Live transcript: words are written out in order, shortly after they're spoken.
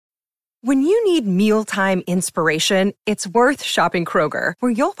When you need mealtime inspiration, it's worth shopping Kroger,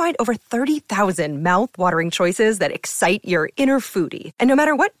 where you'll find over 30,000 mouth-watering choices that excite your inner foodie. And no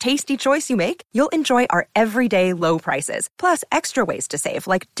matter what tasty choice you make, you'll enjoy our everyday low prices, plus extra ways to save,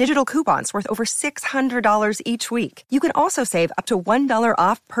 like digital coupons worth over $600 each week. You can also save up to $1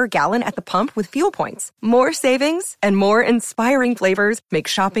 off per gallon at the pump with fuel points. More savings and more inspiring flavors make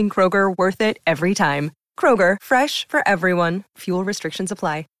shopping Kroger worth it every time. Kroger, fresh for everyone. Fuel restrictions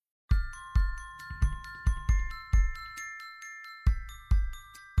apply.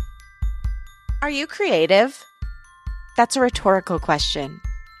 Are you creative? That's a rhetorical question,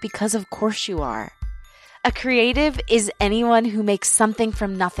 because of course you are. A creative is anyone who makes something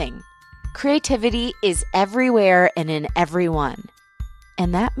from nothing. Creativity is everywhere and in everyone.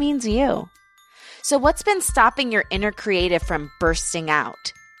 And that means you. So what's been stopping your inner creative from bursting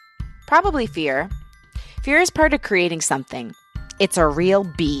out? Probably fear. Fear is part of creating something. It's a real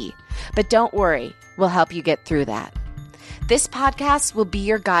bee. But don't worry, we'll help you get through that. This podcast will be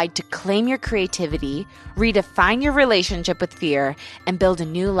your guide to claim your creativity, redefine your relationship with fear, and build a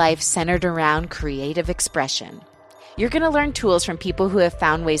new life centered around creative expression. You're going to learn tools from people who have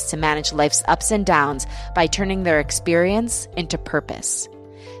found ways to manage life's ups and downs by turning their experience into purpose.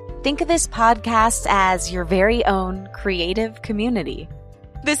 Think of this podcast as your very own creative community.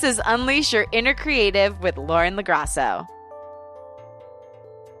 This is Unleash Your Inner Creative with Lauren LaGrasso.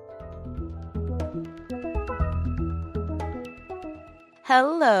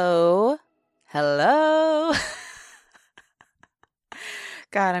 Hello.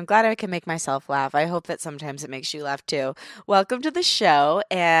 God, I'm glad I can make myself laugh. I hope that sometimes it makes you laugh too. Welcome to the show,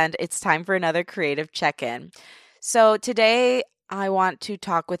 and it's time for another creative check-in. So today I want to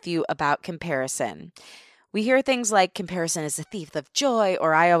talk with you about comparison. We hear things like comparison is a thief of joy,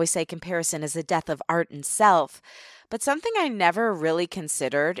 or I always say comparison is the death of art and self. But something I never really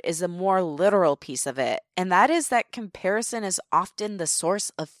considered is a more literal piece of it, and that is that comparison is often the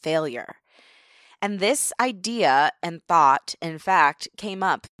source of failure. And this idea and thought, in fact, came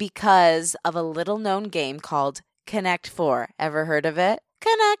up because of a little-known game called Connect Four. Ever heard of it?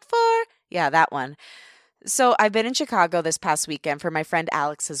 Connect Four? Yeah, that one. So I've been in Chicago this past weekend for my friend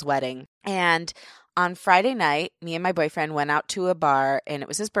Alex's wedding, and on Friday night, me and my boyfriend went out to a bar, and it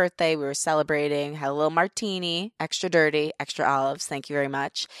was his birthday. We were celebrating, had a little martini, extra dirty, extra olives. Thank you very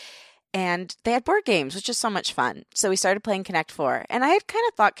much. And they had board games, which is so much fun. So we started playing Connect Four. And I had kind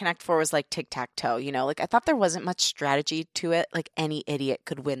of thought Connect Four was like tic-tac-toe, like I thought there wasn't much strategy to it, like any idiot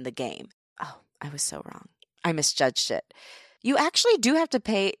could win the game. Oh, I was so wrong. I misjudged it. You actually do have to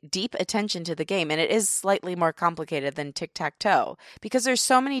pay deep attention to the game, and it is slightly more complicated than tic-tac-toe because there's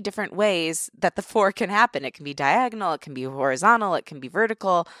so many different ways that the four can happen. It can be diagonal, it can be horizontal, it can be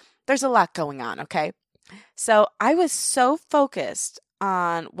vertical. There's a lot going on, okay? So I was so focused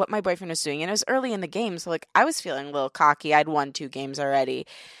on what my boyfriend was doing, and it was early in the game, so I was feeling a little cocky. I'd won 2 games already,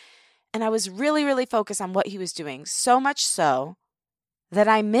 and I was really, really focused on what he was doing, so much so that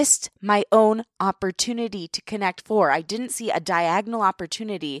I missed my own opportunity to Connect Four. I didn't see a diagonal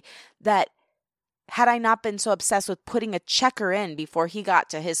opportunity that, had I not been so obsessed with putting a checker in before he got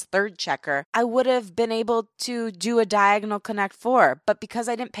to his 3rd checker, I would have been able to do a diagonal Connect Four. But because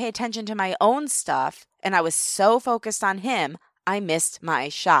I didn't pay attention to my own stuff and I was so focused on him, I missed my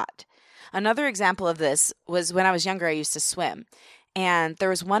shot. Another example of this was when I was younger, I used to swim. And there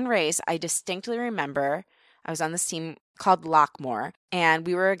was one race I distinctly remember. I was on this team called Lockmore, and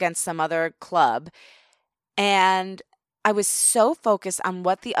we were against some other club, and I was so focused on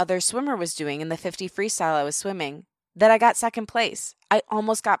what the other swimmer was doing in the 50 freestyle I was swimming that I got 2nd place. I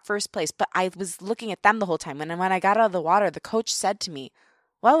almost got 1st place, but I was looking at them the whole time, and when I got out of the water, the coach said to me,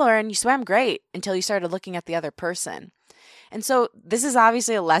 "Well, Lauren, you swam great," until you started looking at the other person. And so this is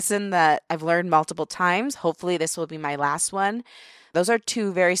obviously a lesson that I've learned multiple times. Hopefully this will be my last one. Those are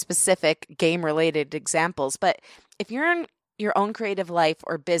 2 very specific game-related examples. But if you're in your own creative life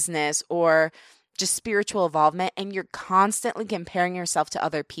or business or just spiritual involvement and you're constantly comparing yourself to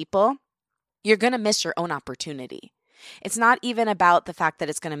other people, you're going to miss your own opportunity. It's not even about the fact that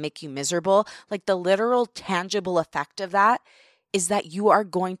it's going to make you miserable. Like the literal tangible effect of that is that you are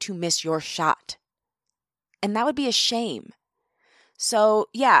going to miss your shot. And that would be a shame. So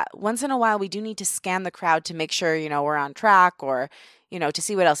yeah, once in a while, we do need to scan the crowd to make sure, we're on track or, to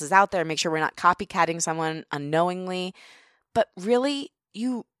see what else is out there, make sure we're not copycatting someone unknowingly. But really,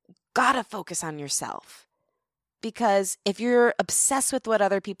 you gotta focus on yourself. Because if you're obsessed with what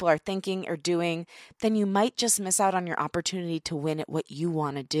other people are thinking or doing, then you might just miss out on your opportunity to win at what you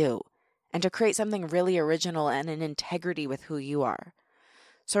want to do and to create something really original and in integrity with who you are.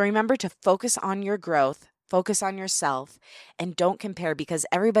 So remember to focus on your growth, Focus on yourself and don't compare because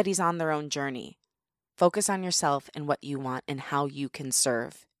everybody's on their own journey. Focus on yourself and what you want and how you can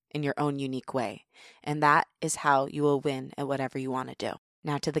serve in your own unique way. And that is how you will win at whatever you want to do.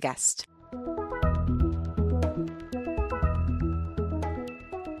 Now to the guest.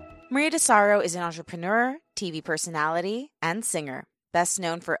 Maria DeSaro is an entrepreneur, TV personality, and singer, best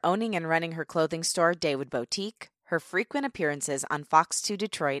known for owning and running her clothing store, Daywood Boutique, her frequent appearances on Fox 2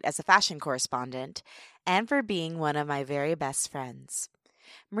 Detroit as a fashion correspondent, and for being one of my very best friends.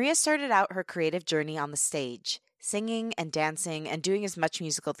 Maria started out her creative journey on the stage, singing and dancing and doing as much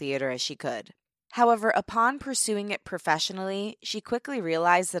musical theater as she could. However, upon pursuing it professionally, she quickly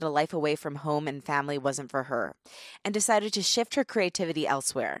realized that a life away from home and family wasn't for her, and decided to shift her creativity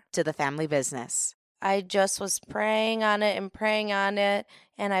elsewhere, to the family business. I just was praying on it,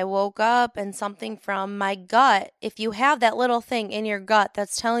 and I woke up and something from my gut, if you have that little thing in your gut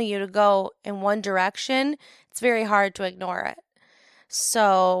that's telling you to go in one direction, it's very hard to ignore it.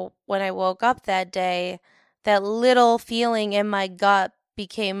 So when I woke up that day, that little feeling in my gut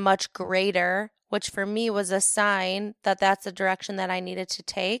became much greater, which for me was a sign that that's the direction that I needed to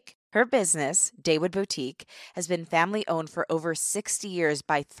take. Her business, Daywood Boutique, has been family-owned for over 60 years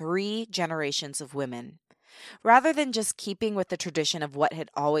by 3 generations of women. Rather than just keeping with the tradition of what had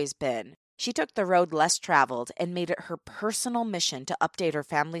always been, she took the road less traveled and made it her personal mission to update her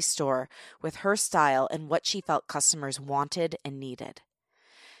family store with her style and what she felt customers wanted and needed.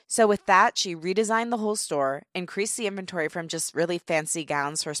 So with that, she redesigned the whole store, increased the inventory from just really fancy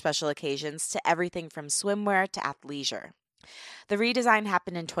gowns for special occasions to everything from swimwear to athleisure. The redesign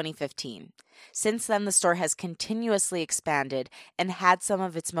happened in 2015. Since then, the store has continuously expanded and had some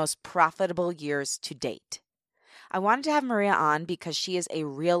of its most profitable years to date. I wanted to have Maria on because she is a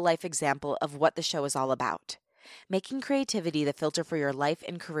real-life example of what the show is all about. Making creativity the filter for your life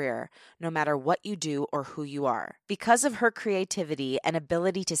and career, no matter what you do or who you are. Because of her creativity and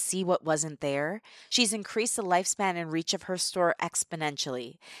ability to see what wasn't there, she's increased the lifespan and reach of her store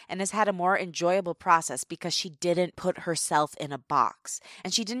exponentially and has had a more enjoyable process because she didn't put herself in a box.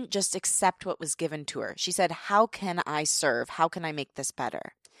 And she didn't just accept what was given to her. She said, how can I serve? How can I make this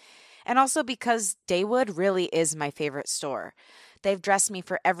better? And also because Daywood really is my favorite store. They've dressed me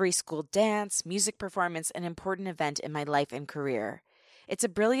for every school dance, music performance, and important event in my life and career. It's a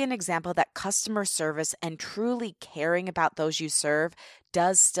brilliant example that customer service and truly caring about those you serve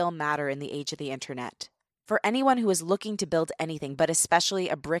does still matter in the age of the internet. For anyone who is looking to build anything, but especially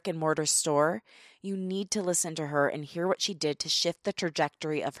a brick-and-mortar store, you need to listen to her and hear what she did to shift the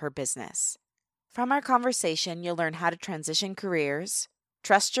trajectory of her business. From our conversation, you'll learn how to transition careers,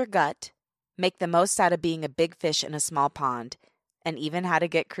 trust your gut, make the most out of being a big fish in a small pond, and even how to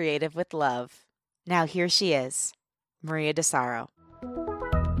get creative with love. Now here she is, Maria DeSaro.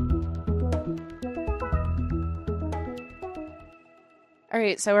 All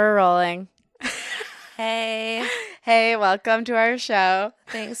right, so we're rolling. Hey. Hey, welcome to our show.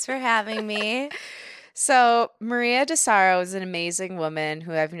 Thanks for having me. So Maria DeSaro is an amazing woman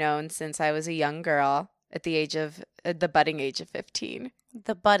who I've known since I was a young girl at the budding age of 15.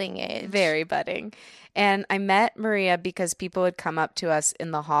 The budding age. Very budding. And I met Maria because people would come up to us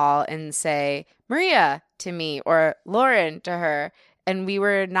in the hall and say, Maria to me or Lauren to her. And we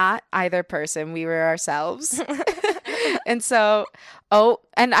were not either person. We were ourselves. And so,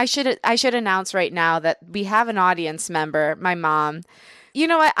 and I should announce right now that we have an audience member, my mom. You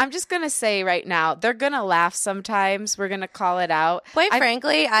know what? I'm just going to say right now, they're going to laugh sometimes. We're going to call it out. Quite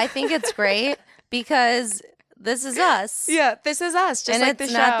frankly, I think it's great because this is us. Yeah, this is us, just and like the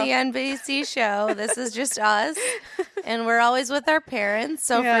show. And it's not the NBC show. This is just us. And we're always with our parents.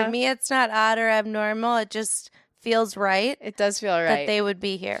 So for me, it's not odd or abnormal. It just feels right. It does feel right. That they would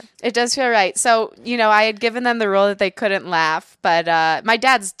be here. It does feel right. So, I had given them the rule that they couldn't laugh, but my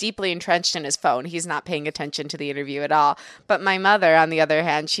dad's deeply entrenched in his phone. He's not paying attention to the interview at all. But my mother, on the other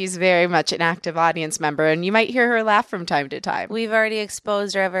hand, she's very much an active audience member, and you might hear her laugh from time to time. We've already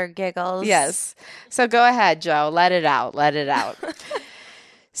exposed her of her giggles. Yes. So go ahead, Joe. Let it out. Let it out.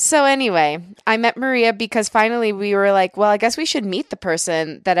 So anyway, I met Maria because finally we were like, well, I guess we should meet the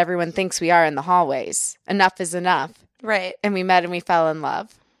person that everyone thinks we are in the hallways. Enough is enough. Right. And we met and we fell in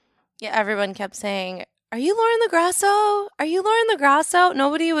love. Yeah, everyone kept saying, are you Lauren LaGrasso? Are you Lauren LaGrasso?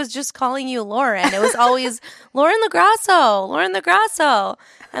 Nobody was just calling you Lauren. It was always Lauren LaGrasso, Lauren LaGrasso.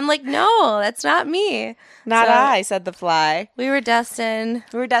 I'm like, no, that's not me. Not I, said the fly. We were destined.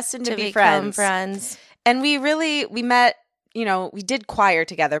 To be friends. And we met, we did choir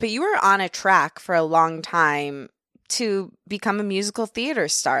together, but you were on a track for a long time to become a musical theater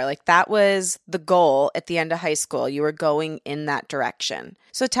star. Like that was the goal at the end of high school. You were going in that direction.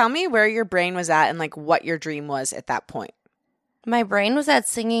 So tell me where your brain was at and like what your dream was at that point. My brain was at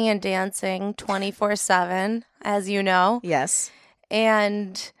singing and dancing 24/7, as you know. Yes.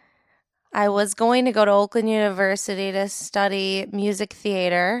 And I was going to go to Oakland University to study music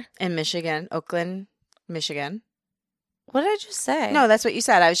theater. In Michigan, Oakland, Michigan. What did I just say? No, that's what you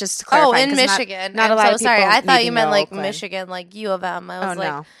said. I was just clarifying. Oh, in Michigan. Not a I'm lot so of people sorry. I thought need you to meant know like Oakland. Michigan, like U of M. I was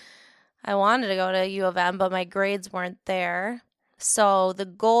no. I wanted to go to U of M, but my grades weren't there. So the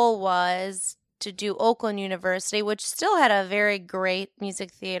goal was to do Oakland University, which still had a very great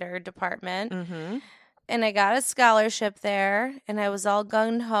music theater department. Mm-hmm. And I got a scholarship there, and I was all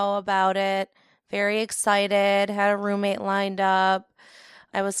gung-ho about it, very excited, had a roommate lined up.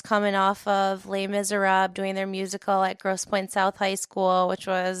 I was coming off of Les Miserables, doing their musical at Grosse Pointe South High School, which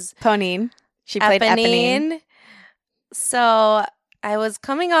was Ponine. She played Eponine. So I was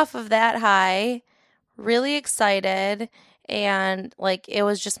coming off of that high, really excited, and like it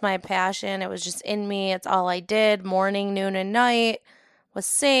was just my passion. It was just in me. It's all I did, morning, noon, and night, was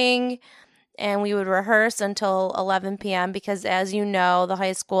sing. And we would rehearse until 11 p.m. because, as you know, the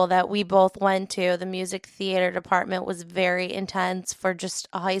high school that we both went to, the music theater department was very intense for just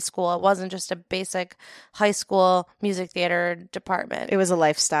a high school. It wasn't just a basic high school music theater department. It was a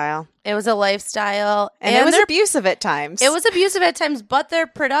lifestyle. It was a lifestyle. And it was abusive at times. It was abusive at times, but their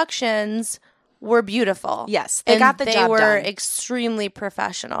productions were beautiful. Yes, they got the job done. They were extremely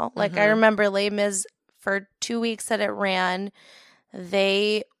professional. Like, I remember Les Mis, for 2 weeks that it ran,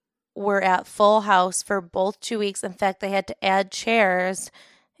 they were at full house for both 2 weeks. In fact, they had to add chairs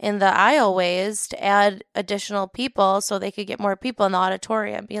in the aisleways to add additional people so they could get more people in the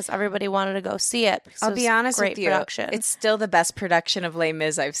auditorium because everybody wanted to go see it. I'll be honest with you. Production. It's still the best production of Les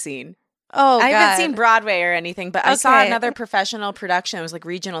Mis I've seen. Oh, I God. haven't seen Broadway or anything, but I saw another professional production. It was like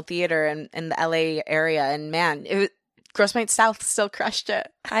regional theater in the LA area. And man, Grosse Pointe South still crushed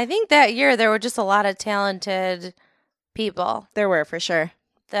it. I think that year there were just a lot of talented people. There were, for sure.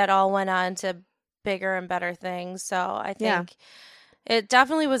 That all went on to bigger and better things. So I think it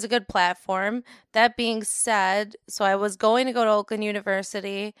definitely was a good platform. That being said, so I was going to go to Oakland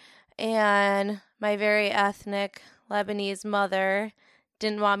University, and my very ethnic Lebanese mother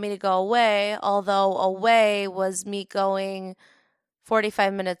didn't want me to go away, although away was me going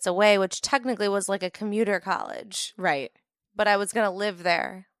 45 minutes away, which technically was like a commuter college. Right. But I was going to live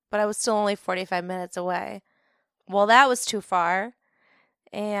there, but I was still only 45 minutes away. Well, that was too far.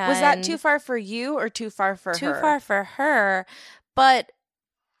 And was that too far for you or too far for her? Too far for her. But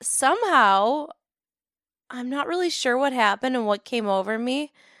somehow, I'm not really sure what happened and what came over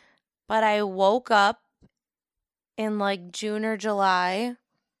me, but I woke up in like June or July.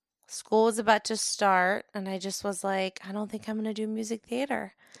 School was about to start, and I just was like, I don't think I'm going to do music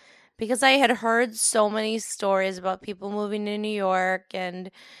theater. Because I had heard so many stories about people moving to New York, and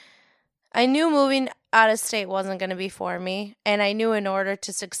I knew moving out of state wasn't going to be for me. And I knew in order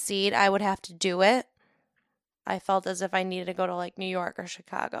to succeed, I would have to do it. I felt as if I needed to go to like New York or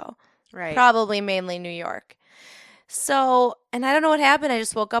Chicago. Right. Probably mainly New York. So, and I don't know what happened. I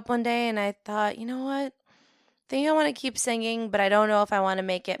just woke up one day and I thought, you know what? I think I want to keep singing, but I don't know if I want to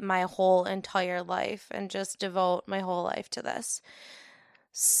make it my whole entire life and just devote my whole life to this.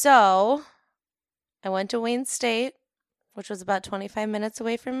 So, I went to Wayne State, which was about 25 minutes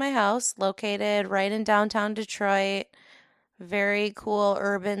away from my house, located right in downtown Detroit. Very cool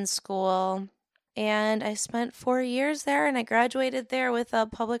urban school. And I spent 4 years there, and I graduated there with a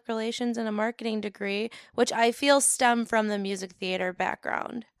public relations and a marketing degree, which I feel stem from the music theater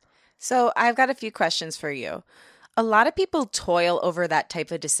background. So I've got a few questions for you. A lot of people toil over that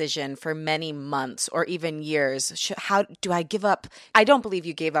type of decision for many months or even years. How do I give up? I don't believe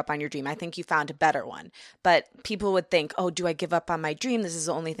you gave up on your dream. I think you found a better one. But people would think, oh, do I give up on my dream? This is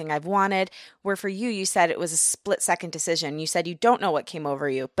the only thing I've wanted. Where for you, you said it was a split-second decision. You said you don't know what came over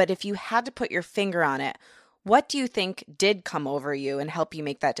you. But if you had to put your finger on it, what do you think did come over you and help you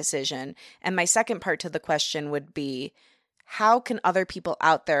make that decision? And my second part to the question would be, how can other people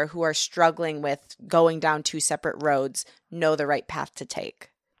out there who are struggling with going down two separate roads know the right path to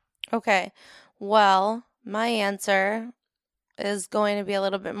take? Okay. Well, my answer is going to be a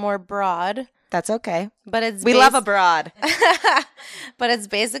little bit more broad. That's okay. But we love a broad. But it's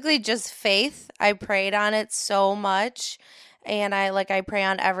basically just faith. I prayed on it so much, and I pray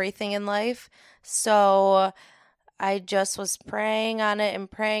on everything in life. So I just was praying on it and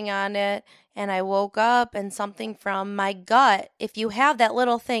praying on it. And I woke up and something from my gut, if you have that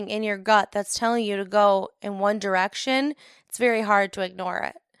little thing in your gut that's telling you to go in one direction, it's very hard to ignore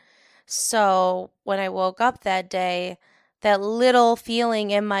it. So when I woke up that day, that little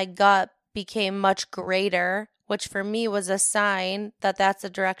feeling in my gut became much greater, which for me was a sign that that's the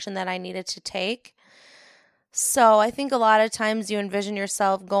direction that I needed to take. So I think a lot of times you envision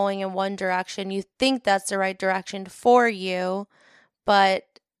yourself going in one direction. You think that's the right direction for you, but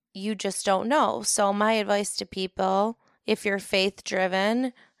you just don't know. So my advice to people, if you're faith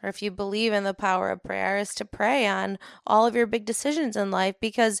driven or if you believe in the power of prayer, is to pray on all of your big decisions in life,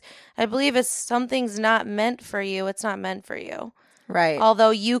 because I believe if something's not meant for you, it's not meant for you. Right. Although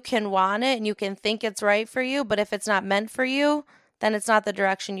you can want it and you can think it's right for you, but if it's not meant for you, then it's not the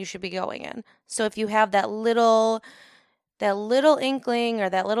direction you should be going in. So if you have that little inkling or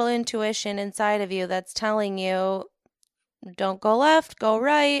that little intuition inside of you that's telling you, don't go left, go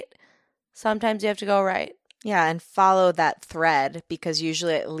right, sometimes you have to go right. Yeah, and follow that thread, because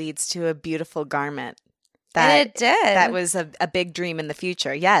usually it leads to a beautiful garment. And it did. That was a big dream in the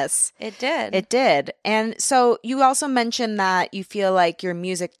future. Yes. It did. It did. And so you also mentioned that you feel like your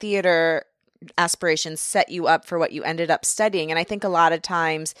music theater aspirations set you up for what you ended up studying. And I think a lot of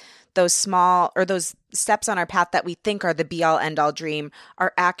times those small or those steps on our path that we think are the be all end all dream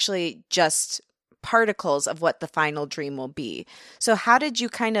are actually just particles of what the final dream will be. So how did you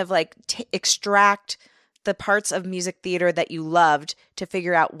kind of like extract the parts of music theater that you loved to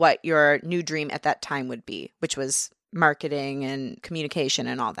figure out what your new dream at that time would be, which was marketing and communication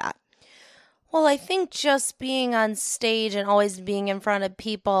and all that? Well, I think just being on stage and always being in front of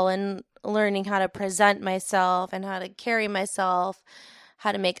people and learning how to present myself and how to carry myself,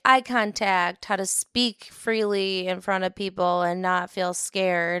 how to make eye contact, how to speak freely in front of people and not feel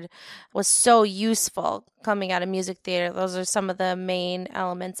scared was so useful coming out of music theater. Those are some of the main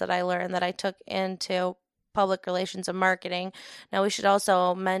elements that I learned that I took into public relations and marketing. Now, we should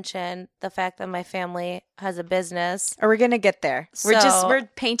also mention the fact that my family has a business. Are we going to get there? We're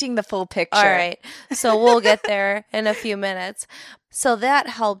painting the full picture. All right. So we'll get there in a few minutes. So that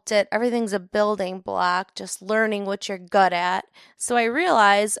helped it. Everything's a building block, just learning what you're good at. So I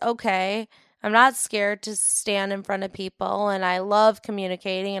realized, okay, I'm not scared to stand in front of people, and I love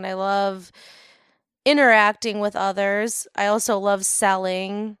communicating and I love interacting with others. I also love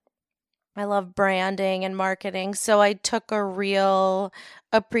selling. I love branding and marketing. So I took a real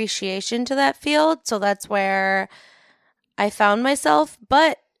appreciation to that field. So that's where I found myself.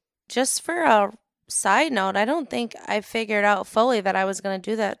 But just for a side note, I don't think I figured out fully that I was going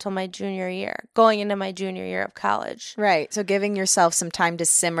to do that till my junior year, going into my junior year of college. Right. So giving yourself some time to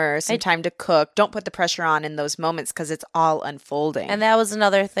simmer, some time to cook. Don't put the pressure on in those moments because it's all unfolding. And that was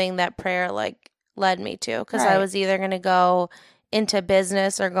another thing that prayer led me to, because I was either going to go into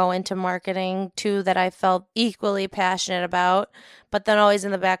business or go into marketing, two that I felt equally passionate about. But then always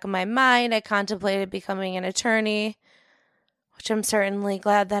in the back of my mind, I contemplated becoming an attorney, which I'm certainly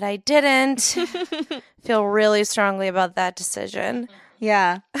glad that I didn't. Feel really strongly about that decision.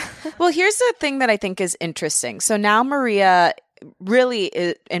 Yeah. Well, here's the thing that I think is interesting. So now Maria really,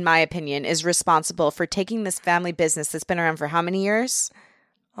 in my opinion, is responsible for taking this family business that's been around for how many years?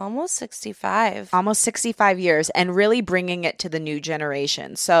 Almost 65. Almost 65 years, and really bringing it to the new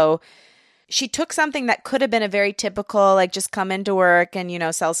generation. So she took something that could have been a very typical, like just come into work and,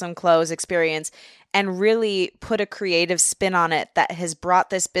 sell some clothes experience, and really put a creative spin on it that has brought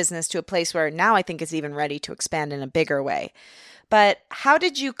this business to a place where now I think it's even ready to expand in a bigger way. But how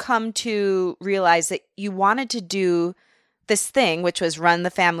did you come to realize that you wanted to do this thing, which was run the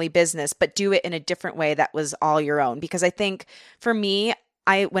family business, but do it in a different way that was all your own? Because I think for me,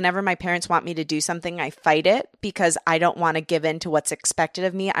 whenever my parents want me to do something, I fight it because I don't want to give in to what's expected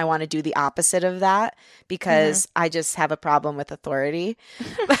of me. I want to do the opposite of that because I just have a problem with authority.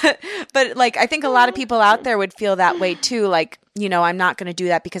 but I think a lot of people out there would feel that way too. I'm not going to do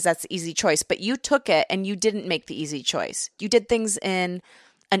that because that's the easy choice. But you took it and you didn't make the easy choice. You did things in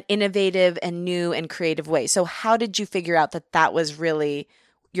an innovative and new and creative way. So how did you figure out that that was really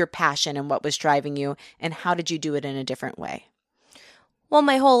your passion and what was driving you? And how did you do it in a different way? Well,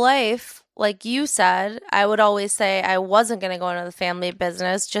 my whole life, like you said, I would always say I wasn't going to go into the family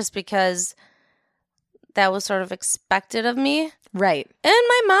business just because that was sort of expected of me. Right. And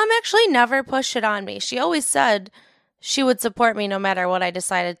my mom actually never pushed it on me. She always said she would support me no matter what I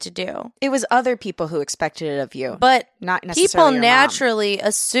decided to do. It was other people who expected it of you. But not necessarily people naturally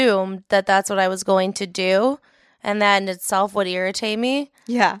assumed that that's what I was going to do. And that in itself would irritate me.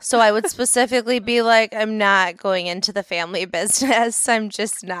 Yeah. So I would specifically be like, I'm not going into the family business. I'm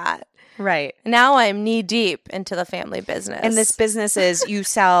just not. Right. Now I'm knee deep into the family business. And this business is you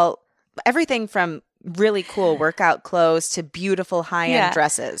sell everything from really cool workout clothes to beautiful high-end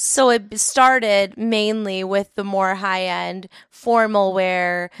dresses. So it started mainly with the more high-end formal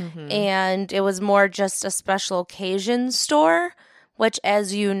wear, and it was more just a special occasion store, which,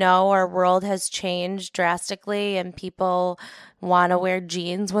 as you know, our world has changed drastically, and people want to wear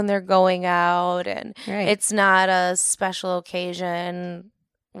jeans when they're going out, and it's not a special occasion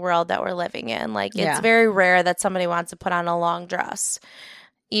world that we're living in. Like, it's very rare that somebody wants to put on a long dress,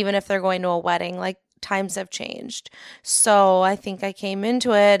 even if they're going to a wedding. Like, times have changed. So I think I came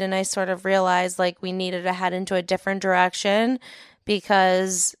into it and I sort of realized like we needed to head into a different direction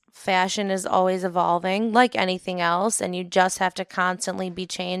because fashion is always evolving like anything else, and you just have to constantly be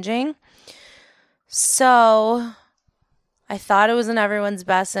changing. So I thought it was in everyone's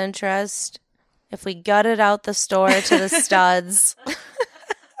best interest if we gutted out the store to the studs.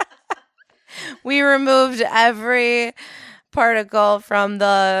 We removed every particle from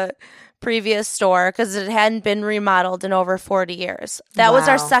the previous store because it hadn't been remodeled in over 40 years. That was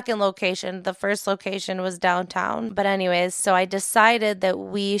our second location. The first location was downtown. But anyways, so I decided that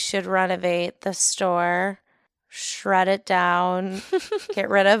we should renovate the store, shred it down, get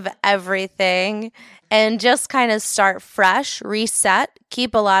rid of everything, and just kind of start fresh, reset,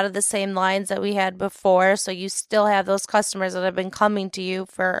 keep a lot of the same lines that we had before. So you still have those customers that have been coming to you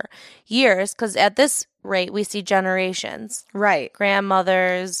for years, because at this rate, we see generations. Right.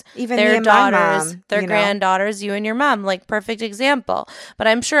 Grandmothers, even their daughters, mom, their granddaughters, you and your mom, like perfect example. But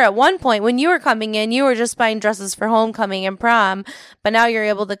I'm sure at one point when you were coming in, you were just buying dresses for homecoming and prom. But now you're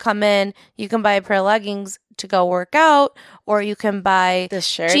able to come in, you can buy a pair of leggings to go work out, or you can buy the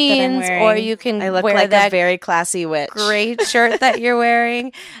shirt jeans, that I'm or you can I look wear like that a very classy witch. Great shirt that you're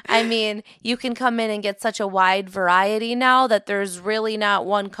wearing. I mean, you can come in and get such a wide variety now that there's really not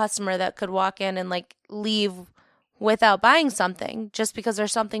one customer that could walk in and like leave without buying something, just because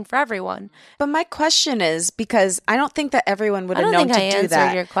there's something for everyone. But my question is, because I don't think that everyone would have known to do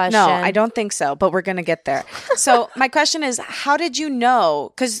that. Your question. No, I don't think so, but we're going to get there. So my question is, how did you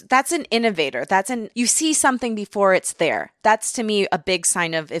know? Because that's an innovator. You see something before it's there. That's to me a big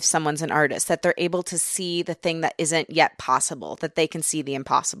sign of if someone's an artist, that they're able to see the thing that isn't yet possible, that they can see the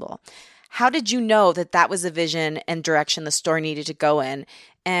impossible. How did you know that that was a vision and direction the store needed to go in?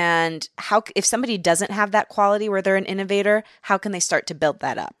 And how, if somebody doesn't have that quality where they're an innovator, how can they start to build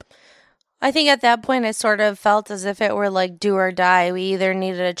that up? I think at that point, I sort of felt as if it were like do or die. We either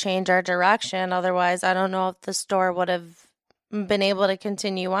needed to change our direction. Otherwise, I don't know if the store would have been able to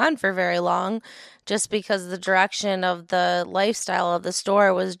continue on for very long, just because the direction of the lifestyle of the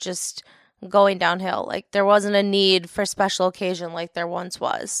store was just going downhill. Like, there wasn't a need for special occasion like there once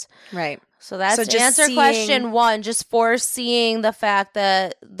was. Right. So that's to answer question one, just foreseeing the fact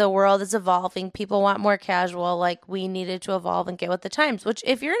that the world is evolving. People want more casual. Like, we needed to evolve and get with the times, which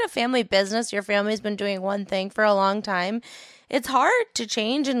if you're in a family business, your family's been doing one thing for a long time, it's hard to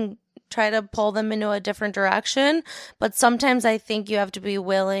change and try to pull them into a different direction. But sometimes I think you have to be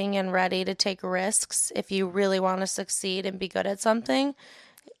willing and ready to take risks if you really want to succeed and be good at something.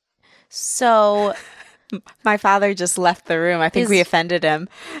 So my father just left the room. I think we offended him.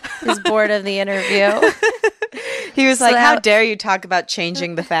 He's bored of the interview. He was like, how dare you talk about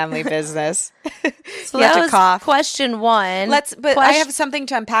changing the family business? So that was cough. Question one. I have something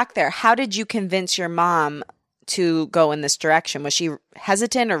to unpack there. How did you convince your mom to go in this direction? Was she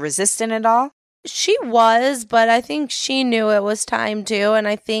hesitant or resistant at all? She was, but I think she knew it was time to. And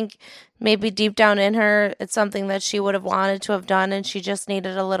I think maybe deep down in her, it's something that she would have wanted to have done, and she just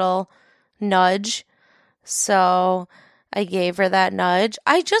needed a little nudge. So I gave her that nudge.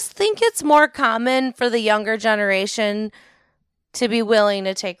 I just think it's more common for the younger generation to be willing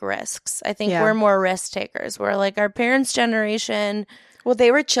to take risks. I think we're more risk takers. We're like our parents' generation. Well,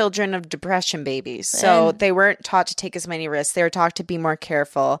 they were children of depression babies, so they weren't taught to take as many risks. They were taught to be more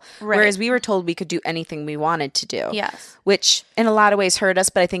careful, whereas we were told we could do anything we wanted to do. Yes. Which in a lot of ways hurt us,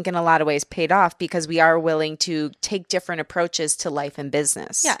 but I think in a lot of ways paid off because we are willing to take different approaches to life and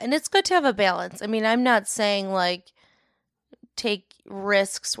business. Yeah, and it's good to have a balance. I mean, I'm not saying like take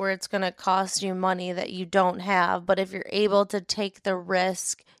risks where it's going to cost you money that you don't have, but if you're able to take the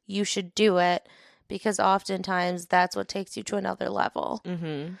risk, you should do it. Because oftentimes that's what takes you to another level.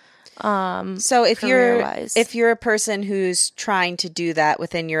 Mm-hmm. So if you're a person who's trying to do that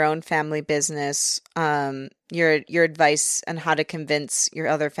within your own family business, your advice on how to convince your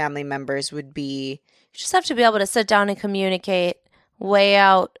other family members would be, you just have to be able to sit down and communicate, weigh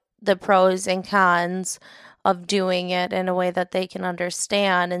out the pros and cons of doing it in a way that they can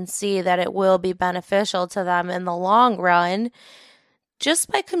understand and see that it will be beneficial to them in the long run. just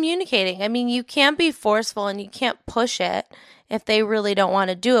by communicating. I mean, you can't be forceful and you can't push it if they really don't want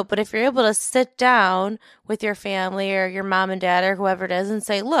to do it. But if you're able to sit down with your family or your mom and dad or whoever it is and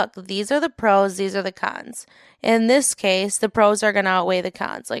say, look, these are the pros, these are the cons. In this case, the pros are going to outweigh the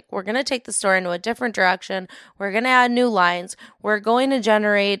cons. Like, we're going to take the store into a different direction. We're going to add new lines. We're going to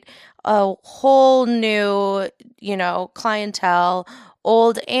generate a whole new, clientele,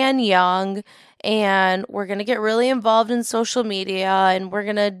 old and young. And we're going to get really involved in social media, and we're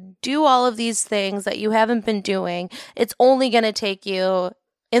going to do all of these things that you haven't been doing. It's only going to take you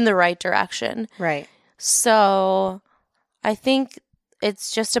in the right direction. Right. So I think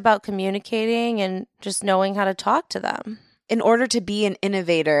it's just about communicating and just knowing how to talk to them. In order to be an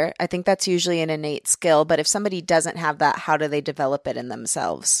innovator, I think that's usually an innate skill. But if somebody doesn't have that, how do they develop it in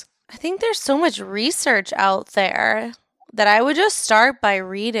themselves? I think there's so much research out there that I would just start by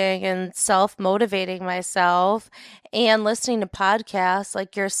reading and self-motivating myself and listening to podcasts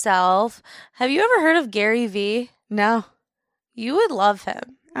like yourself. Have you ever heard of Gary Vee? No. You would love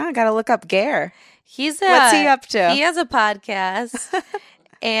him. I got to look up Gare. What's he up to? He has a podcast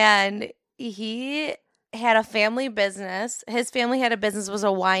and he had a family business. His family had a business, was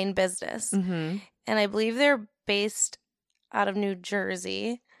a wine business. Mm-hmm. And I believe they're based out of New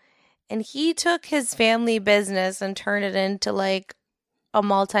Jersey. And he took his family business and turned it into like a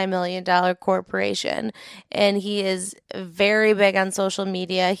multi-million-dollar corporation. And he is very big on social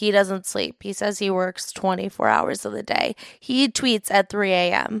media. He doesn't sleep. He says he works 24 hours of the day. He tweets at 3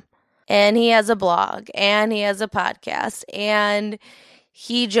 a.m. And he has a blog and he has a podcast. And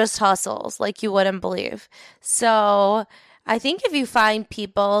he just hustles like you wouldn't believe. So I think if you find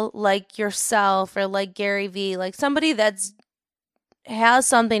people like yourself or like Gary Vee, like somebody that's has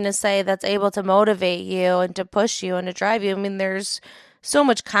something to say that's able to motivate you and to push you and to drive you. I mean, there's so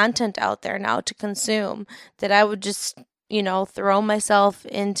much content out there now to consume that I would just, throw myself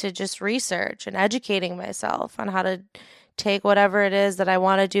into just research and educating myself on how to take whatever it is that I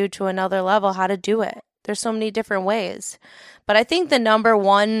want to do to another level, how to do it. There's so many different ways. But I think the number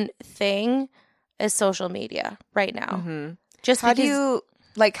one thing is social media right now. Mm-hmm. Just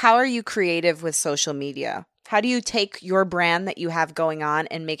how are you creative with social media? How do you take your brand that you have going on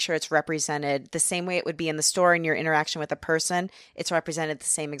and make sure it's represented the same way it would be in the store in your interaction with a person? It's represented the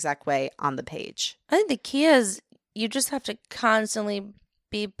same exact way on the page. I think the key is you just have to constantly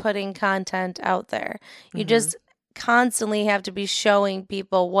be putting content out there. You just constantly have to be showing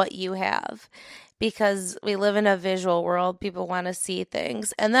people what you have, because we live in a visual world. People want to see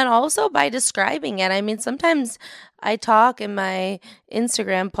things. And then also by describing it. I mean, sometimes I talk in my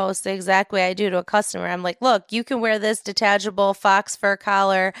Instagram post the exact way I do to a customer. I'm like, look, you can wear this detachable fox fur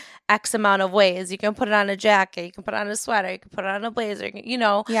collar X amount of ways. You can put it on a jacket. You can put it on a sweater. You can put it on a blazer.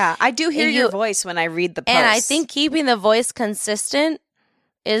 Yeah, I do hear your voice when I read the post. And I think keeping the voice consistent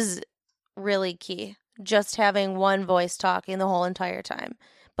is really key. Just having one voice talking the whole entire time.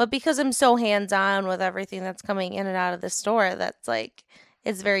 But because I'm so hands-on with everything that's coming in and out of the store, that's like,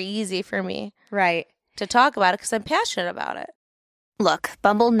 it's very easy for me to talk about it because I'm passionate about it. Look,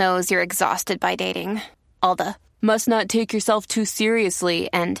 Bumble knows you're exhausted by dating. All the, must not take yourself too seriously,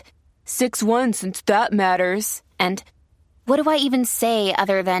 and 6'1" since that matters, and what do I even say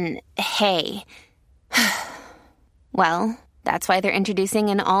other than, hey? Well, that's why they're introducing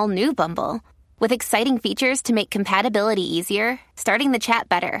an all-new Bumble. With exciting features to make compatibility easier, starting the chat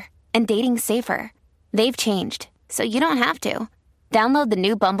better, and dating safer. They've changed, so you don't have to. Download the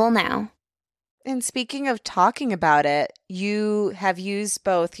new Bumble now. And speaking of talking about it, you have used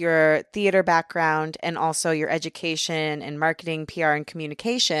both your theater background and also your education in marketing, PR, and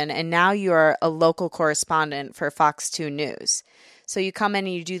communication, and now you're a local correspondent for Fox 2 News. So you come in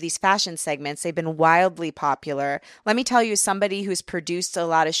and you do these fashion segments. They've been wildly popular. Let me tell you, as somebody who's produced a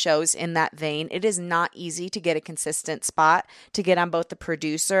lot of shows in that vein, it is not easy to get a consistent spot, to get on both the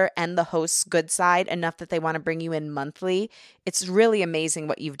producer and the host's good side enough that they want to bring you in monthly. It's really amazing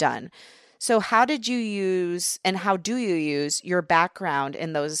what you've done. So how did you use, and how do you use, your background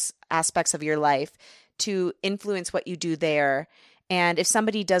in those aspects of your life to influence what you do there? And if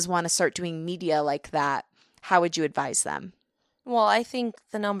somebody does want to start doing media like that, how would you advise them? Well, I think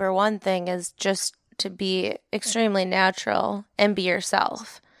the number one thing is just to be extremely natural and be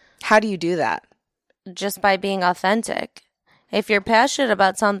yourself. How do you do that? Just by being authentic. If you're passionate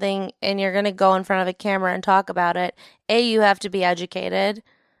about something and you're going to go in front of a camera and talk about it, you have to be educated.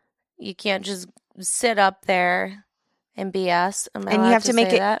 You can't just sit up there and BS. Am I And you allowed have to make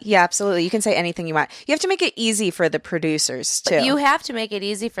say it, that? yeah, absolutely. You can say anything you want. You have to make it easy for the producers too. But you have to make it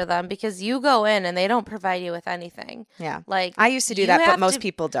easy for them because you go in and they don't provide you with anything. Yeah. Like I used to do you that, but have most to-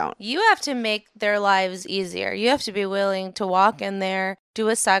 people don't. You have to make their lives easier. You have to be willing to walk in there, do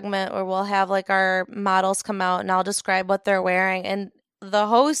a segment where we'll have like our models come out and I'll describe what they're wearing. And the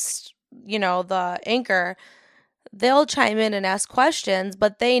host, the anchor, they'll chime in and ask questions,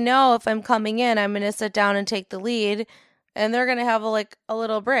 but they know if I'm coming in, I'm going to sit down and take the lead. And they're going to have a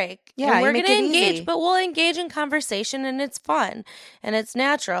little break. Yeah, and we're you make going to it engage, easy. but we'll engage in conversation and it's fun and it's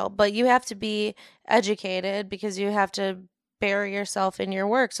natural. But you have to be educated because you have to bury yourself in your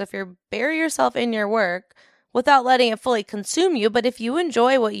work. So if you bury yourself in your work without letting it fully consume you, but if you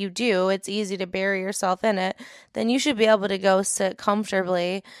enjoy what you do, it's easy to bury yourself in it, then you should be able to go sit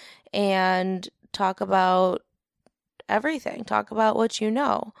comfortably and talk about everything. Talk about what you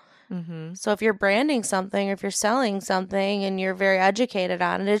know. Mm-hmm. So if you're branding something or if you're selling something and you're very educated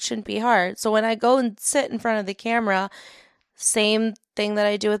on it, it shouldn't be hard. So when I go and sit in front of the camera, same thing that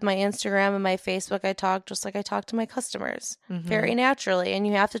I do with my Instagram and my Facebook, I talk just like I talk to my customers, very naturally. And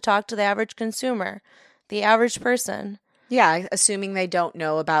you have to talk to the average consumer, the average person. Yeah, assuming they don't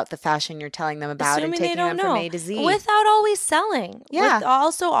know about the fashion you're telling them about Assuming and they taking don't them from know. A to Z. Without always selling. Yeah. With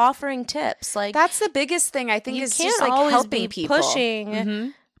also offering tips. Like That's the biggest thing I think you is can't just like always helping be people.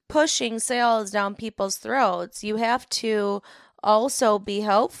 pushing sales down people's throats. You have to also be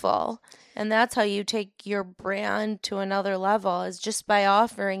helpful. And that's how you take your brand to another level, is just by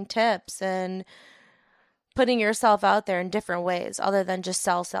offering tips and putting yourself out there in different ways other than just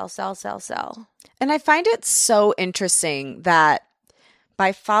sell. And I find it so interesting that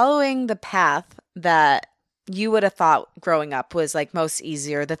by following the path that you would have thought growing up was like most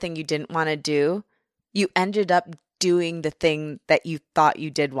easier, the thing you didn't want to do, you ended up doing the thing that you thought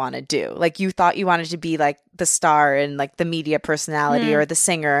you did want to do. Like you thought you wanted to be like the star and like the media personality or the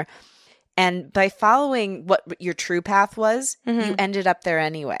singer. And by following what your true path was, you ended up there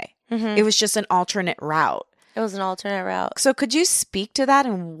anyway. It was just an alternate route. It was an alternate route. So could you speak to that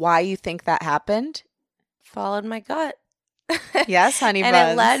and why you think that happened? Followed my gut. Yes, honey and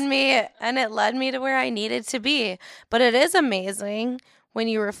buns. it led me to where I needed to be. But it is amazing when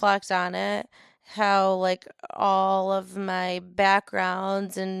you reflect on it, how like all of my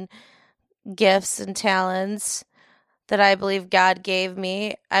backgrounds and gifts and talents that I believe God gave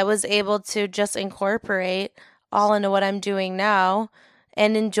me, I was able to just incorporate all into what I'm doing now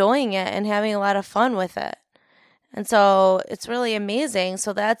and enjoying it and having a lot of fun with it. And so it's really amazing.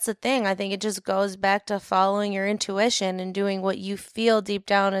 So that's the thing. I think it just goes back to following your intuition and doing what you feel deep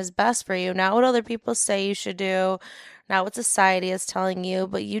down is best for you. Not what other people say you should do, not what society is telling you,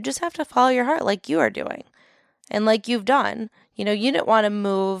 but you just have to follow your heart like you are doing and like you've done. You didn't want to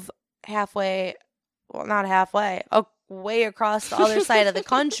move halfway, well, not halfway, way across the other side of the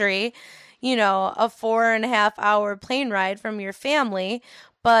country, a 4.5 hour plane ride from your family,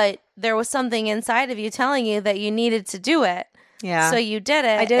 but there was something inside of you telling you that you needed to do it. Yeah. So you did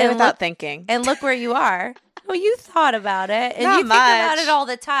it. I did it without thinking. And look where you are. Well, you thought about it and Not you think about much. it all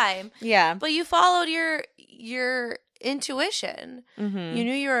the time. Yeah. But you followed your intuition. You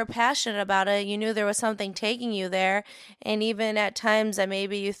knew you were passionate about it. You knew there was something taking you there. And even at times that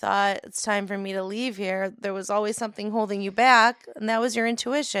maybe you thought it's time for me to leave here, there was always something holding you back. And that was your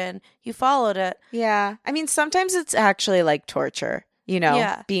intuition. You followed it. Yeah. I mean, sometimes it's actually like torture,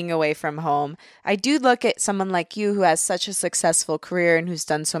 Yeah. being away from home. I do look at someone like you who has such a successful career and who's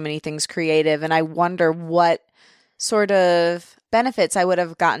done so many things creative. And I wonder what sort of benefits I would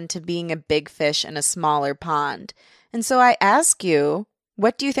have gotten to being a big fish in a smaller pond. And so I ask you,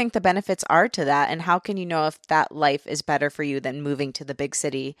 what do you think the benefits are to that? And how can you know if that life is better for you than moving to the big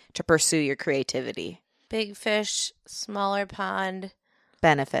city to pursue your creativity? Big fish, smaller pond,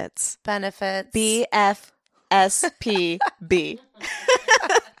 Benefits. benefits. BFSPB.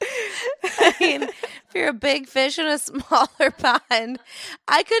 I mean, if you're a big fish in a smaller pond,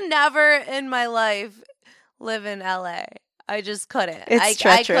 I could never in my life live in LA. I just couldn't. It's I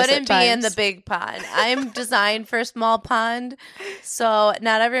treacherous couldn't at be in the times. big pond. I'm designed for a small pond, so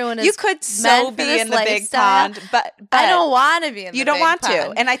not everyone is. You could meant so for be this in the big lifestyle. pond, but I don't want to be in. you the don't big want to.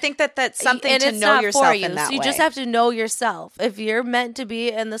 pond. And I think that's something And to it's know not yourself for you. in that So you way. just have to know yourself. If you're meant to be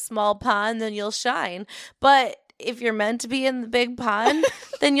in the small pond, then you'll shine. But if you're meant to be in the big pond,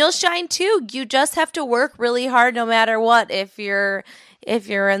 then you'll shine too. You just have to work really hard no matter what. If you're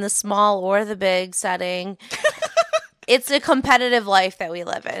in the small or the big setting. it's a competitive life that we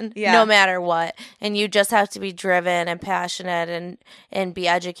live in, no matter what. And you just have to be driven and passionate and be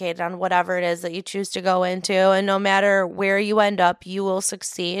educated on whatever it is that you choose to go into. And no matter where you end up, you will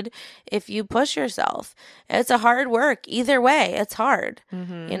succeed if you push yourself. It's a hard work. Either way, it's hard.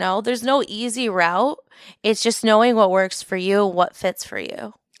 You know, there's no easy route. It's just knowing what works for you, what fits for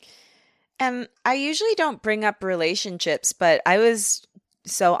you. And I usually don't bring up relationships, but I was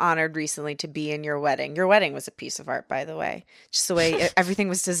so honored recently to be in your wedding. Your wedding was a piece of art, by the way. Just the way everything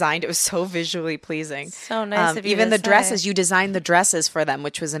was designed. It was so visually pleasing. So nice of you even to the dresses, you designed the dresses for them,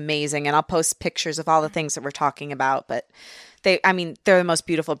 which was amazing. And I'll post pictures of all the things that we're talking about. But they're the most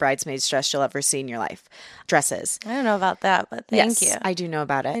beautiful bridesmaids dress you'll ever see in your life. Dresses. I don't know about that, but thank you. I do know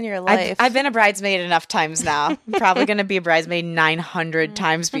about it. In your life. I've been a bridesmaid enough times now. I'm probably going to be a bridesmaid 900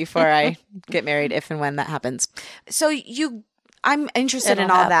 times before I get married, if and when that happens. So I'm interested in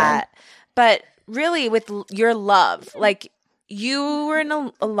all that. But really with your love, like you were in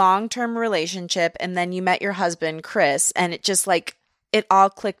a long-term relationship and then you met your husband, Chris, and it just like it all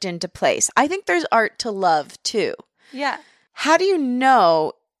clicked into place. I think there's art to love too. Yeah. How do you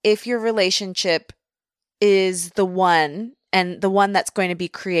know if your relationship is the one and the one that's going to be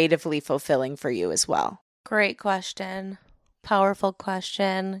creatively fulfilling for you as well? Great question. Powerful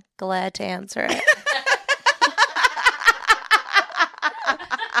question. Glad to answer it.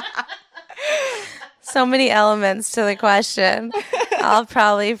 So many elements to the question. I'll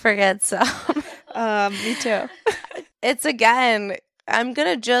probably forget some. Me too. It's again, I'm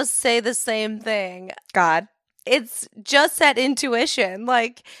going to just say the same thing. God. It's just that intuition.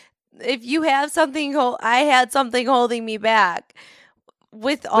 Like if you have something, I had something holding me back.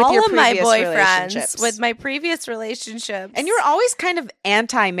 With all of my boyfriends, with my previous relationships. And you were always kind of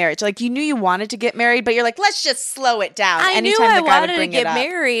anti-marriage. Like you knew you wanted to get married, but you're like, let's just slow it down. I knew I wanted to get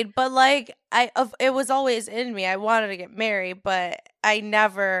married, but like it was always in me. I wanted to get married, but I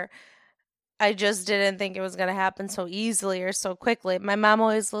just didn't think it was going to happen so easily or so quickly. My mom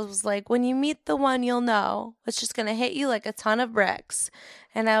always was like, when you meet the one, you'll know. It's just going to hit you like a ton of bricks.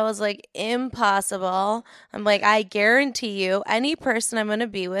 And I was like, impossible. I'm like, I guarantee you, any person I'm going to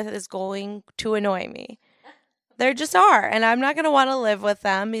be with is going to annoy me. They just are. And I'm not going to want to live with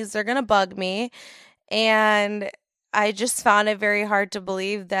them because they're going to bug me. And I just found it very hard to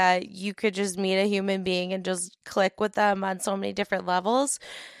believe that you could just meet a human being and just click with them on so many different levels.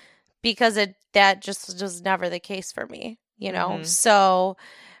 Because that just was never the case for me, you know? Mm-hmm. So,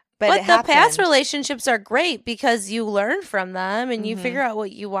 but the past relationships are great because you learn from them and you figure out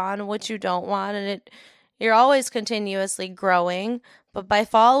what you want and what you don't want. And you're always continuously growing. But by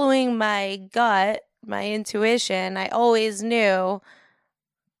following my gut, my intuition, I always knew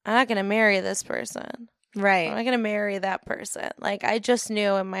I'm not going to marry this person. Right. I'm not going to marry that person. Like, I just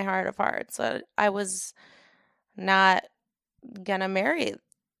knew in my heart of hearts that I was not going to marry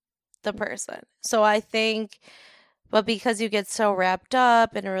the person. So I think, but because you get so wrapped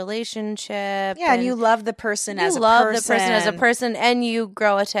up in a relationship. Yeah, and you love the person as a person. You love the person as a person, and you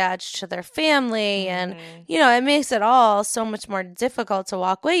grow attached to their family. And, you know, it makes it all so much more difficult to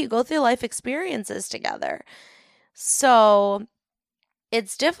walk away. You go through life experiences together. So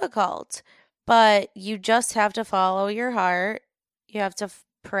it's difficult, but you just have to follow your heart. You have to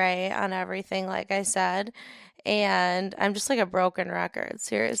pray on everything, like I said. And I'm just like a broken record,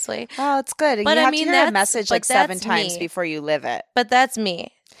 seriously. Oh, it's good. But you have to hear a message like 7 times before you live it. But that's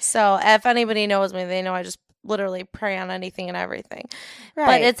me. So if anybody knows me, they know I just literally pray on anything and everything. Right.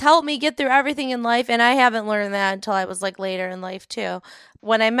 But it's helped me get through everything in life. And I haven't learned that until I was like later in life too.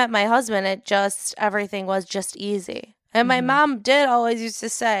 When I met my husband, everything was just easy. And my mom did always used to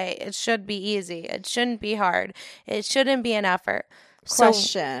say, it should be easy. It shouldn't be hard. It shouldn't be an effort.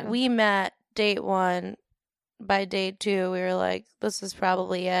 Question. So we met date 1. By date 2, we were like, this is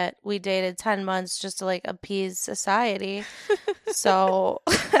probably it. We dated 10 months just to like appease society. So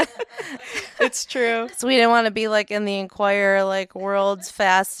it's true. So we didn't want to be like in the Inquirer, like world's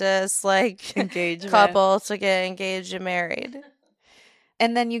fastest like engagement couple to get engaged and married.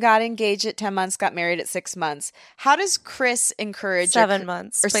 And then you got engaged at 10 months, got married at 6 months. How does Chris encourage 7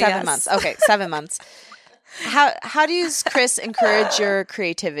 months. Or 7 months. Okay, 7 months. How does Chris encourage your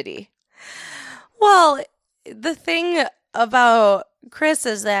creativity? Well, the thing about Chris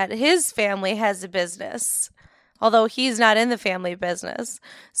is that his family has a business, although he's not in the family business.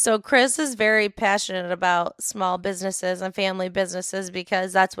 So Chris is very passionate about small businesses and family businesses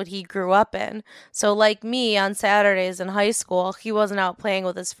because that's what he grew up in. So like me, on Saturdays in high school, he wasn't out playing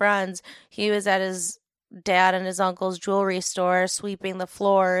with his friends. He was at his dad and his uncle's jewelry store sweeping the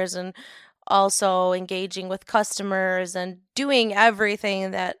floors and also engaging with customers and doing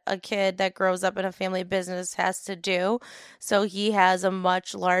everything that a kid that grows up in a family business has to do. So he has a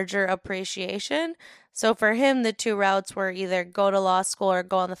much larger appreciation. So for him, the two routes were either go to law school or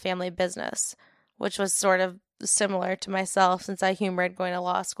go on the family business, which was sort of similar to myself since I humored going to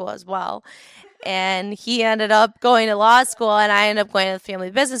law school as well. And he ended up going to law school and I ended up going to the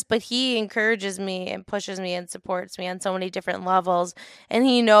family business, but he encourages me and pushes me and supports me on so many different levels. And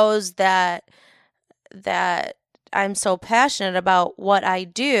he knows that I'm so passionate about what I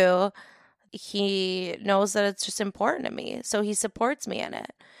do. He knows that it's just important to me. So he supports me in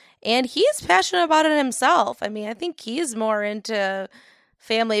it. And he's passionate about it himself. I mean, I think he's more into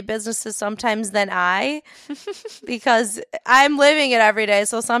family businesses sometimes than I, because I'm living it every day.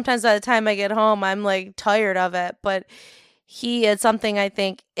 So sometimes by the time I get home, I'm like tired of it. But it's something I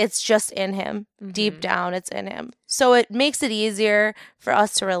think it's just in him. Deep down, it's in him. So it makes it easier for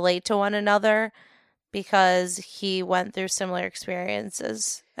us to relate to one another because he went through similar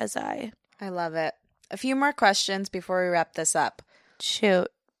experiences as I. I love it. A few more questions before we wrap this up. Shoot.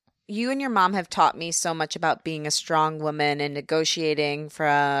 You and your mom have taught me so much about being a strong woman and negotiating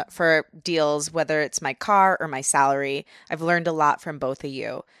for deals, whether it's my car or my salary. I've learned a lot from both of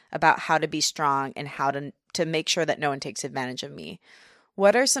you about how to be strong and how to make sure that no one takes advantage of me.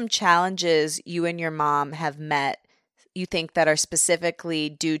 What are some challenges you and your mom have met, you think, that are specifically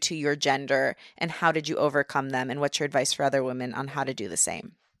due to your gender, and how did you overcome them? And what's your advice for other women on how to do the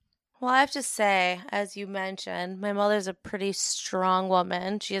same? Well, I have to say, as you mentioned, my mother's a pretty strong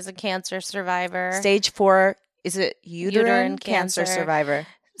woman. She is a cancer survivor. Stage 4, is it uterine cancer survivor?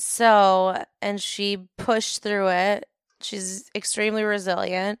 So, and she pushed through it. She's extremely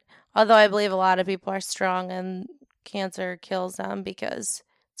resilient. Although I believe a lot of people are strong and cancer kills them because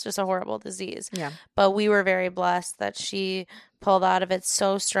it's just a horrible disease. Yeah. But we were very blessed that she pulled out of it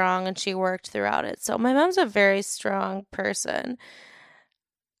so strong and she worked throughout it. So my mom's a very strong person.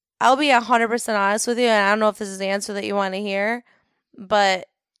 I'll be 100% honest with you, and I don't know if this is the answer that you want to hear, but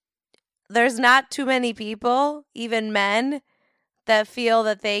there's not too many people, even men, that feel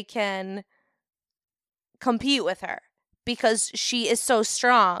that they can compete with her because she is so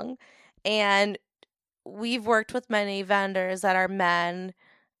strong. And we've worked with many vendors that are men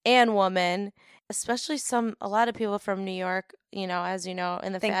and women, especially a lot of people from New York, as you know,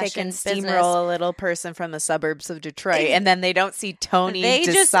 in the fashion business. Think they can steamroll a little person from the suburbs of Detroit, and then they don't see Tony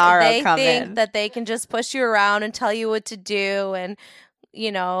DeSaro come in. They think that they can just push you around and tell you what to do and,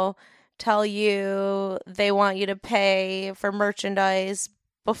 tell you they want you to pay for merchandise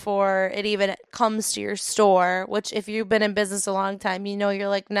before it even comes to your store, which if you've been in business a long time, you're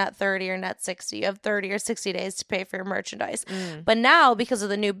like net 30 or net 60. You have 30 or 60 days to pay for your merchandise. But now, because of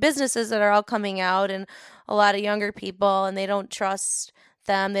the new businesses that are all coming out and a lot of younger people, and they don't trust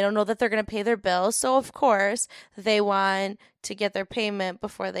them, they don't know that they're going to pay their bills. So, of course, they want to get their payment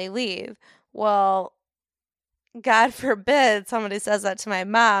before they leave. Well, God forbid somebody says that to my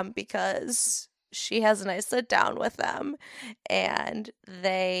mom because she has a nice sit down with them and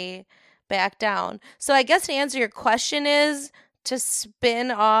they back down. So I guess to answer your question is to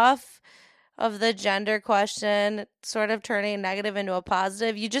spin off of the gender question, sort of turning a negative into a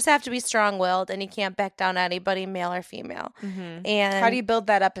positive. You just have to be strong-willed and you can't back down anybody, male or female. And how do you build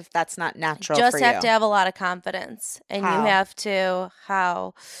that up if that's not natural for you? Just have to have a lot of confidence. And you have to,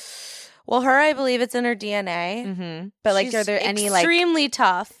 Well, her, I believe it's in her DNA. But are there any extremely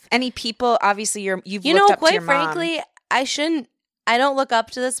tough? Any people? Obviously, you've looked up to your mom. Quite frankly, I don't look up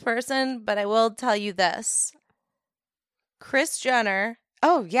to this person, but I will tell you this: Kris Jenner.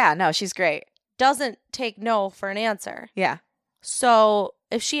 Oh yeah, no, she's great. Doesn't take no for an answer. Yeah. So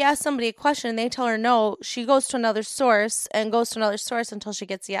if she asks somebody a question and they tell her no, she goes to another source and goes to another source until she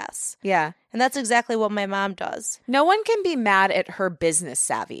gets yes. Yeah. And that's exactly what my mom does. No one can be mad at her business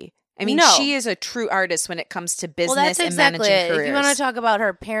savvy. I mean, she is a true artist when it comes to business and managing careers. If you want to talk about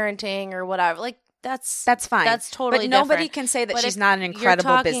her parenting or whatever, that's fine. That's totally different. But nobody different. can say that she's not an incredible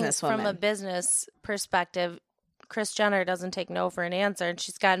businesswoman. From a business perspective, Kris Jenner doesn't take no for an answer, and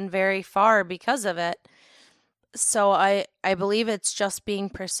she's gotten very far because of it. So I believe it's just being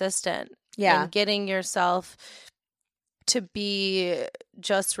persistent. Yeah. And getting yourself to be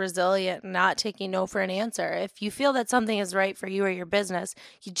just resilient, not taking no for an answer. If you feel that something is right for you or your business,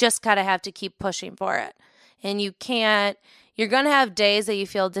 you just gotta have to keep pushing for it. And you're going to have days that you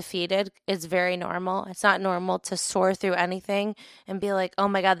feel defeated. It's very normal. It's not normal to soar through anything and be like, oh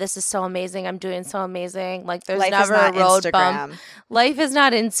my God, this is so amazing. I'm doing so amazing. Like there's never a road bump. Life is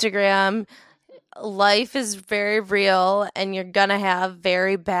not Instagram. Life is very real, and you're going to have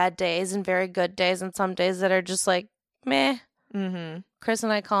very bad days and very good days and some days that are just like, meh. Chris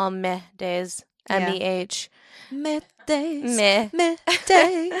and I call them meh days. M-E-H. Meh days. Meh. Meh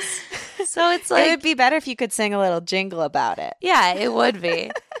days. So it's It like, would be better if you could sing a little jingle about it. yeah, it would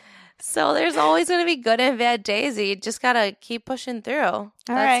be. So there's always going to be good and bad days. You just got to keep pushing through. That's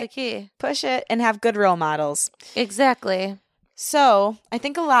right. the key. Push it and have good role models. Exactly. So I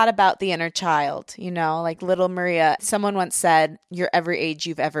think a lot about the inner child, like little Maria. Someone once said, you're every age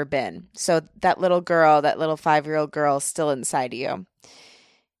you've ever been. So that little girl, that little 5-year-old girl is still inside of you.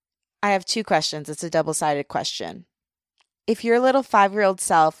 I have 2 questions. It's a double-sided question. If your little 5-year-old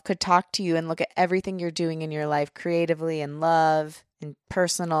self could talk to you and look at everything you're doing in your life creatively and love and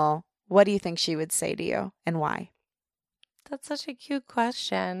personal, what do you think she would say to you and why? That's such a cute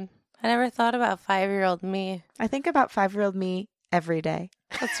question. I never thought about 5-year-old me. I think about 5-year-old me every day.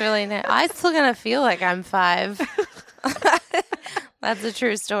 That's really nice. I'm still going to feel like I'm 5. That's a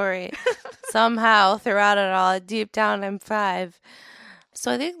true story. Somehow, throughout it all, deep down, I'm 5.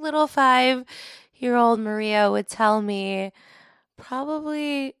 So I think little 5-year-old Maria would tell me she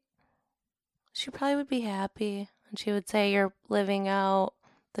probably would be happy. And she would say, you're living out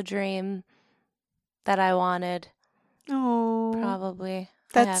the dream that I wanted. Oh, Probably.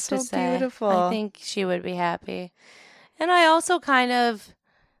 that's I have so to say. beautiful. I think she would be happy. And I also kind of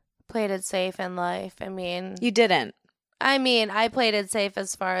played it safe in life. You didn't. I played it safe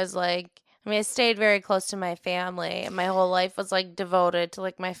as far as I stayed very close to my family. My whole life was devoted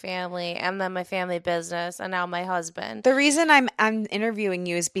to my family and then my family business and now my husband. The reason I'm interviewing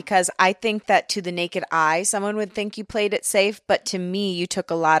you is because I think that to the naked eye, someone would think you played it safe, but to me, you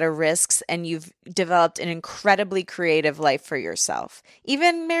took a lot of risks and you've developed an incredibly creative life for yourself.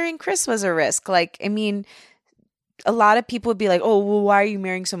 Even marrying Chris was a risk. A lot of people would be like, oh, well, why are you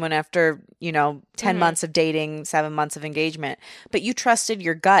marrying someone after, 10 months of dating, 7 months of engagement? But you trusted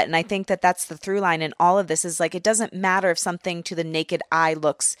your gut. And I think that that's the through line in all of this is it doesn't matter if something to the naked eye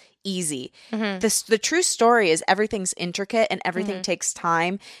looks easy. The true story is everything's intricate and everything takes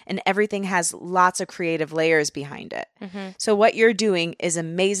time and everything has lots of creative layers behind it. So what you're doing is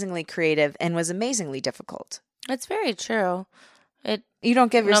amazingly creative and was amazingly difficult. It's very true. You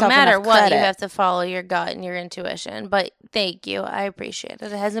don't give yourself enough credit. No matter what, you have to follow your gut and your intuition. But thank you. I appreciate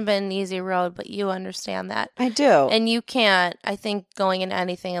it. It hasn't been an easy road, but you understand that. I do. And you can't, I think going into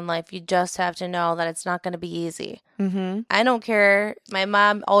anything in life, you just have to know that it's not going to be easy. I don't care. My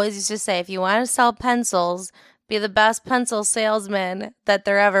mom always used to say, if you want to sell pencils, be the best pencil salesman that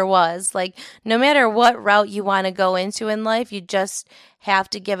there ever was. No matter what route you want to go into in life, you just have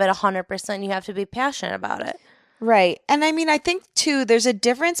to give it 100%. You have to be passionate about it. Right. And I think too, there's a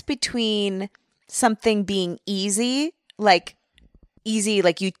difference between something being easy,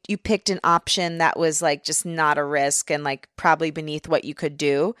 you picked an option that was just not a risk and probably beneath what you could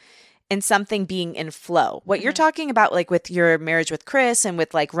do, and something being in flow. What you're talking about, with your marriage with Chris and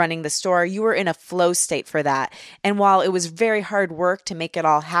with running the store, you were in a flow state for that. And while it was very hard work to make it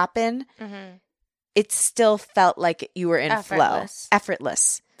all happen, it still felt like you were in flow.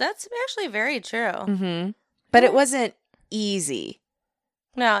 Effortless. That's actually very true. But it wasn't easy.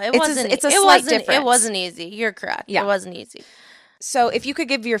 No, it wasn't. It's a slight difference. It wasn't easy. You're correct. Yeah. It wasn't easy. So if you could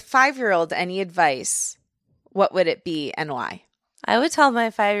give your 5-year-old any advice, what would it be and why? I would tell my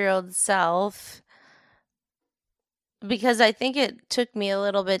 5-year-old self, because I think it took me a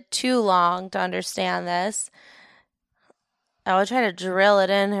little bit too long to understand this. I would try to drill it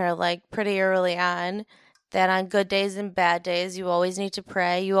in her pretty early on. That on good days and bad days, you always need to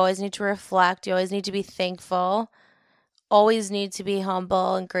pray. You always need to reflect. You always need to be thankful. Always need to be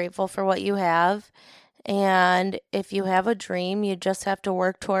humble and grateful for what you have. And if you have a dream, you just have to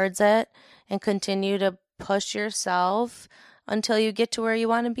work towards it and continue to push yourself until you get to where you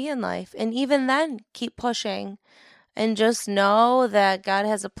want to be in life. And even then, keep pushing. And just know that God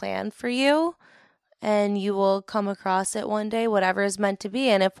has a plan for you. And you will come across it one day, whatever is meant to be.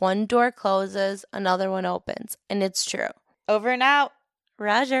 And if one door closes, another one opens. And it's true. Over and out.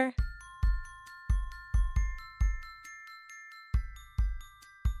 Roger.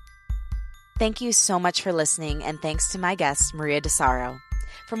 Thank you so much for listening, and thanks to my guest, Maria DeSaro.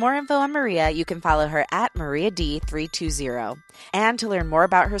 For more info on Maria, you can follow her at MariaD320. And to learn more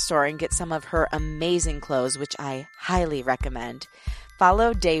about her store and get some of her amazing clothes, which I highly recommend,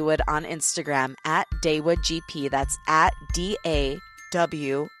 follow Daywood on Instagram at DaywoodGP. That's at DAWOODGP.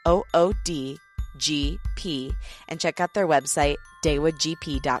 And check out their website,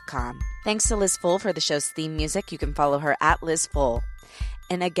 daywoodgp.com. Thanks to Liz Full for the show's theme music. You can follow her at Liz Full.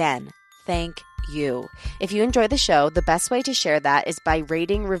 And again, thank you. If you enjoy the show, the best way to share that is by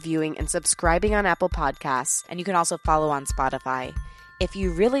rating, reviewing, and subscribing on Apple Podcasts. And you can also follow on Spotify. If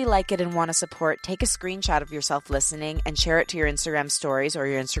you really like it and want to support, take a screenshot of yourself listening and share it to your Instagram stories or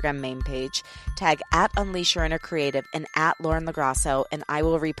your Instagram main page. Tag at Unleash Your Inner Creative and at Lauren LaGrasso, and I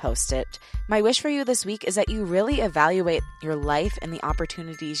will repost it. My wish for you this week is that you really evaluate your life and the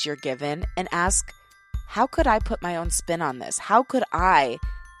opportunities you're given and ask, how could I put my own spin on this? How could I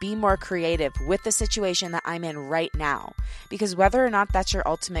be more creative with the situation that I'm in right now? Because whether or not that's your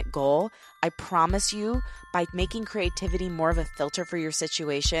ultimate goal, I promise you, by making creativity more of a filter for your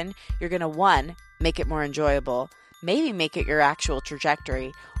situation, you're going to, one, make it more enjoyable, maybe make it your actual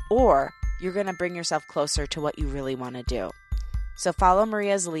trajectory, or you're going to bring yourself closer to what you really want to do. So follow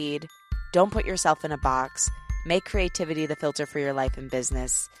Maria's lead. Don't put yourself in a box. Make creativity the filter for your life and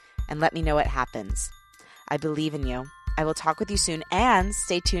business, and let me know what happens. I believe in you. I will talk with you soon, and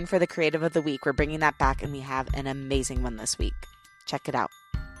stay tuned for the Creative of the Week. We're bringing that back, and we have an amazing one this week. Check it out.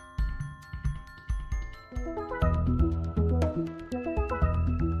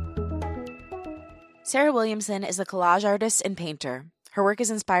 Sarah Williamson is a collage artist and painter. Her work is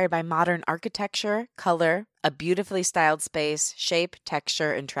inspired by modern architecture, color, a beautifully styled space, shape,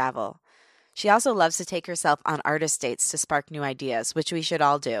 texture, and travel. She also loves to take herself on artist dates to spark new ideas, which we should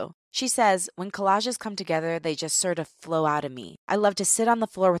all do. She says, when collages come together, they just sort of flow out of me. I love to sit on the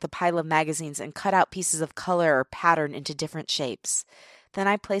floor with a pile of magazines and cut out pieces of color or pattern into different shapes. Then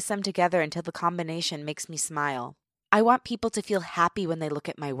I place them together until the combination makes me smile. I want people to feel happy when they look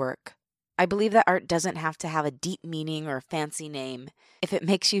at my work. I believe that art doesn't have to have a deep meaning or a fancy name. If it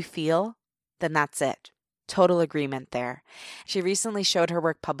makes you feel, then that's it. Total agreement there. She recently showed her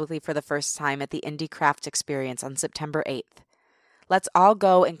work publicly for the first time at the Indie Craft Experience on September 8th. Let's all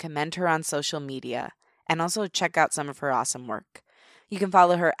go and commend her on social media and also check out some of her awesome work. You can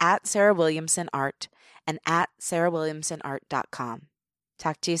follow her at Sarah Williamson Art and at sarahwilliamsonart.com.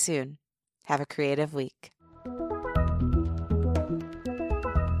 Talk to you soon. Have a creative week.